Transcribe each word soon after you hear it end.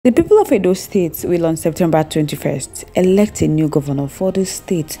The people of Edo State will on September 21st elect a new governor for the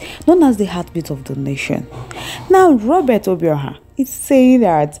state known as the heartbeat of the nation. Now, Robert Obioha is saying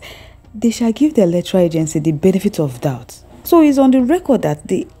that they shall give the electoral agency the benefit of doubt. So he's on the record that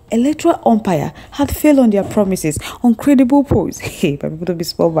the electoral umpire had failed on their promises on credible polls. Hey, but people don't be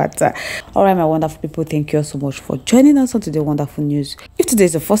small, but all right, my wonderful people, thank you all so much for joining us on today's wonderful news. If today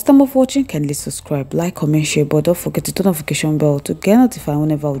is the first time of watching, kindly subscribe, like, comment, share, but don't forget to turn notification bell to get notified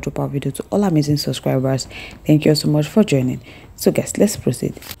whenever we drop our video to all amazing subscribers. Thank you all so much for joining. So guys, let's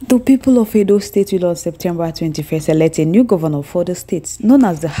proceed. The people of Edo State will on September 21st elect a new governor for the state known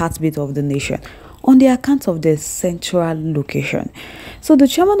as the heartbeat of the nation, on the account of the central location. So the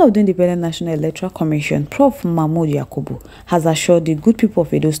chairman of the Independent National Electoral Commission, Prof. Mahmood Yakubu, has assured the good people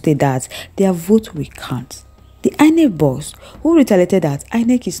of Edo State that their vote will count. The INEC boss, who retaliated that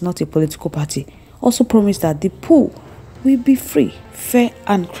INEC is not a political party, also promised that the poll will be free, fair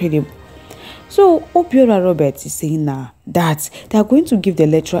and credible. So Obiora Robert is saying now that they are going to give the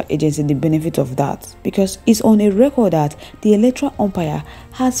electoral agency the benefit of that because it's on a record that the electoral umpire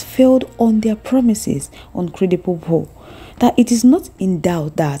has failed on their promises on credible poll. That it is not in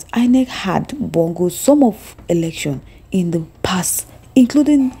doubt that INEC had bungled some of election in the past,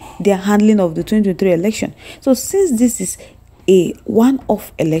 including their handling of the 2023 election. So since this is a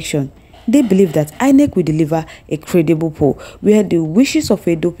one-off election, they believe that INEC will deliver a credible poll where the wishes of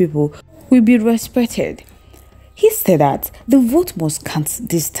Edo people will be respected. He said that the vote must count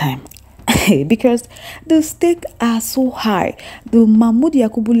this time because the stakes are so high. The Mahmood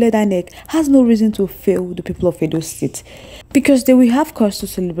Yakubu-led INEC has no reason to fail the people of Edo State because they will have cause to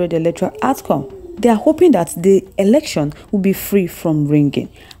celebrate the electoral outcome. They are hoping that the election will be free from ringing,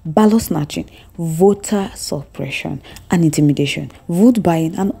 ballot snatching, voter suppression and intimidation, vote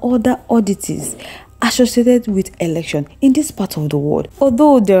buying and other oddities associated with election in this part of the world.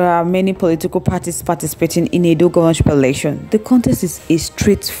 Although there are many political parties participating in Edo governorship election, the contest is a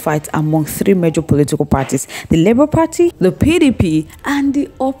straight fight among three major political parties: the Labour Party, the PDP, and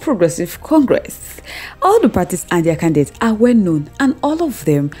the All Progressive Congress. All the parties and their candidates are well known, and all of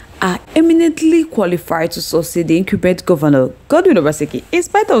them are eminently qualified to succeed the incumbent governor Godwin Obaseki, in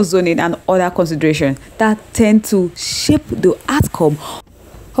spite of zoning and other considerations that tend to shape the outcome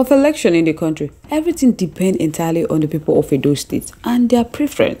of election in the country. Everything depends entirely on the people of Edo State and their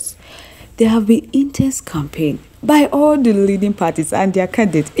preference. There have been intense campaign by all the leading parties and their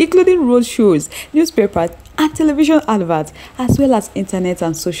candidates, including road shows, newspapers, and television adverts, as well as internet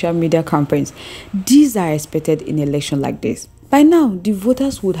and social media campaigns. These are expected in election like this. By now, the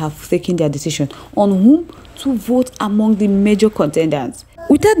voters would have taken their decision on whom to vote among the major contenders.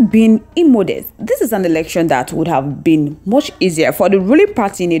 Without being immodest, this is an election that would have been much easier for the ruling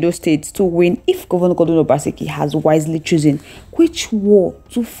party in Edo State to win if Governor Godwin Obaseki has wisely chosen which war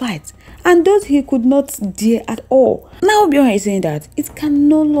to fight and those he could not dare at all. Now Obiora is saying that it can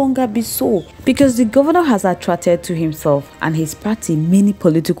no longer be so because the governor has attracted to himself and his party many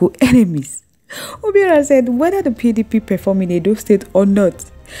political enemies. Obiora said whether the PDP perform in Edo State or not,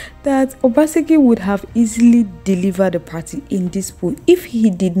 that Obaseki would have easily delivered the party in this poll if he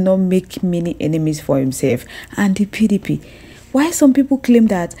did not make many enemies for himself and the PDP. While some people claim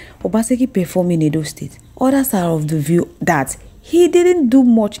that Obaseki performed in Edo State, others are of the view that he didn't do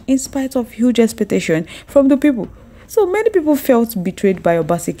much in spite of huge expectation from the people. So many people felt betrayed by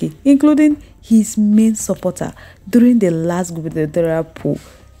Obaseki, including his main supporter during the last gubernatorial poll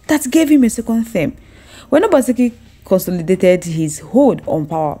that gave him a second term. When Obaseki consolidated his hold on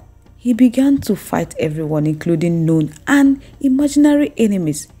power, he began to fight everyone, including known and imaginary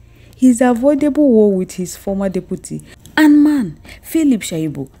enemies. His avoidable war with his former deputy and man, Philip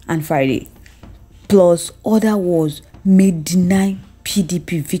Shaibu and Friday, plus other wars, may deny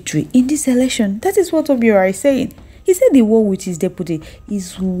PDP victory in this election. That is what Obiora is saying. He said the war with his deputy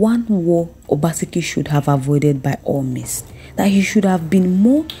is one war Obaseki should have avoided by all means. That he should have been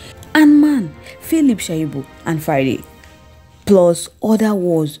more and man, Philip Shaibu and Friday, plus other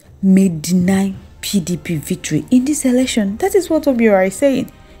wars, may deny PDP victory in this election. That is what Obiora is saying.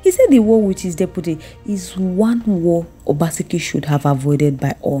 He said the war with his deputy is one war Obaseki should have avoided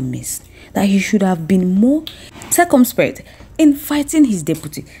by all means. That he should have been more circumspect in fighting his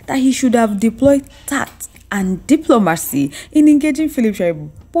deputy. That he should have deployed tact and diplomacy in engaging Philip Shaibu.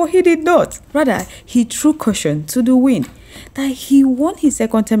 But he did not. Rather, he threw caution to the wind. That he won his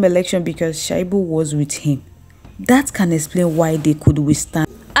second term election because Shaibu was with him. That can explain why they could withstand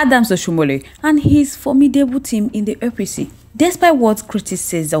Adams Oshomole and his formidable team in the APC. Despite what critics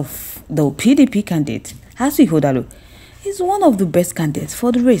say of the PDP candidate, Hasu Ihodalo is one of the best candidates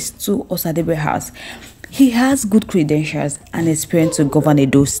for the race to Osadebe House. he has good credentials and experience to govern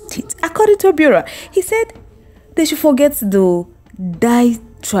Edo State. According to Obiora, he said they should forget the Dai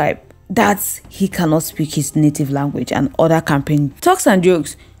tribe that he cannot speak his native language and other campaign talks and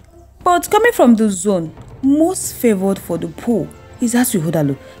jokes. But coming from the zone most favored for the poll is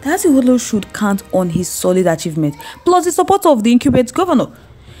Asihodalo. That Asihodalo should count on his solid achievement plus the support of the incumbent governor.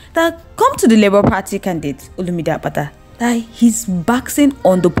 That come to the Labour Party candidate Olumide Akpata, that he's backing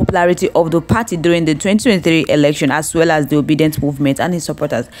on the popularity of the party during the 2023 election as well as the obedient movement and his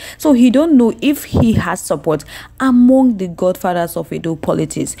supporters. So he don't know if he has support among the godfathers of Edo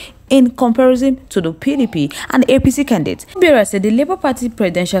politics in comparison to the PDP and APC candidates. Obiora said the Labour Party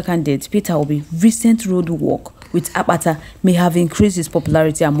presidential candidate Peter Obi's recent road walk with Akpata may have increased his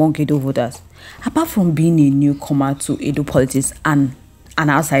popularity among Edo voters. Apart from being a newcomer to Edo politics and an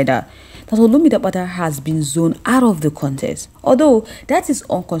outsider, that Olumide Akpata has been zoned out of the contest. Although that is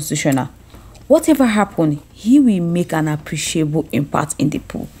unconstitutional, whatever happened, he will make an appreciable impact in the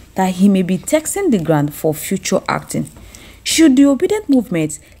poll, that he may be taxing the ground for future acting. Should the obedient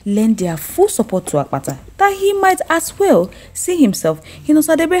movement lend their full support to Akpata, that he might as well see himself in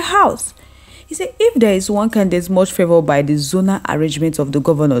Osadebe House. He said if there is one candidate much favored by the zonal arrangement of the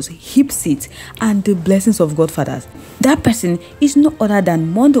governor's hip seat and the blessings of godfathers, that person is no other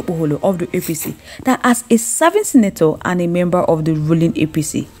than Mondo Oholo of the APC, that as a serving senator and a member of the ruling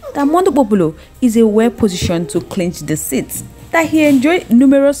APC, that Mondo Oholo is a well positioned to clinch the seat, that he enjoyed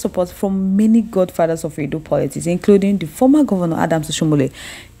numerous support from many godfathers of Edo politics, including the former governor Adams Oshomole,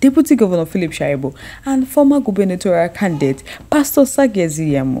 Deputy Governor Philip Shaibu, and former gubernatorial candidate Pastor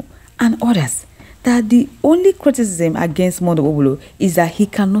Sagezi Yamo, and others. That the only criticism against Mondo Oholo is that he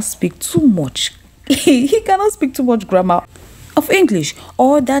cannot speak too much. He cannot speak too much grammar of English,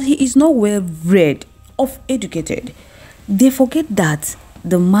 or that he is not well read or educated. They forget that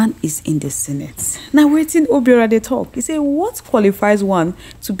the man is in the Senate. Now waiting Obiora they talk. He said what qualifies one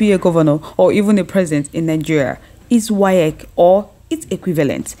to be a governor or even a president in Nigeria is WAEC or its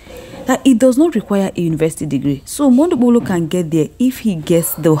equivalent. That it does not require a university degree. So Mondo Oholo can get there if he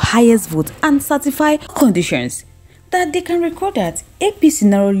gets the highest vote and satisfy conditions. That they can record that APC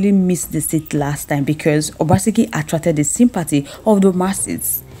narrowly missed the seat last time because Obaseki attracted the sympathy of the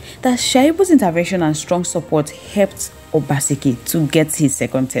masses. That Shaibu's intervention and strong support helped Obaseki to get his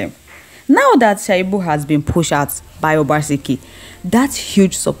second term. Now that Shaibu has been pushed out by Obaseki, that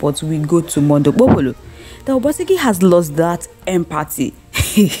huge support will go to Mondo Oholo. That Obaseki has lost that empathy.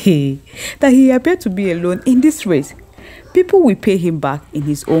 That he appeared to be alone in this race. People will pay him back in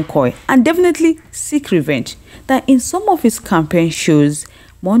his own coin and definitely seek revenge. That in some of his campaign shows,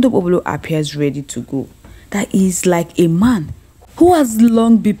 Mondo Oholo appears ready to go. That he is like a man who has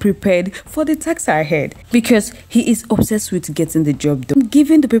long been prepared for the task ahead because he is obsessed with getting the job done,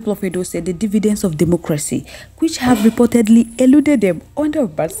 giving the people of Edo State the dividends of democracy, which have reportedly eluded them under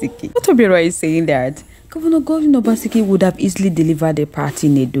Obaseki. What Obiora is saying that Governor Godwin Obaseki would have easily delivered the party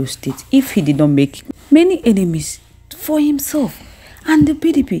in Edo State if he did not make many enemies for himself and the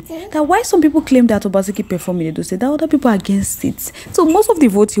PDP. That why some people claim that Obaseki performed in Edo State, that other people are against it. So most of the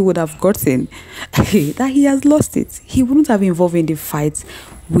votes he would have gotten, that he has lost it. He wouldn't have involved in the fight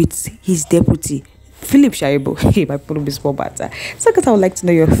with his deputy, Philip Shaibu. Hey, my problem is more better. So I would like to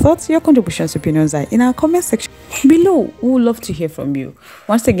know your thoughts, your contributions, opinions in our comment section below. We would love to hear from you.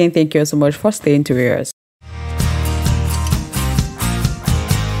 Once again, thank you so much for staying to us.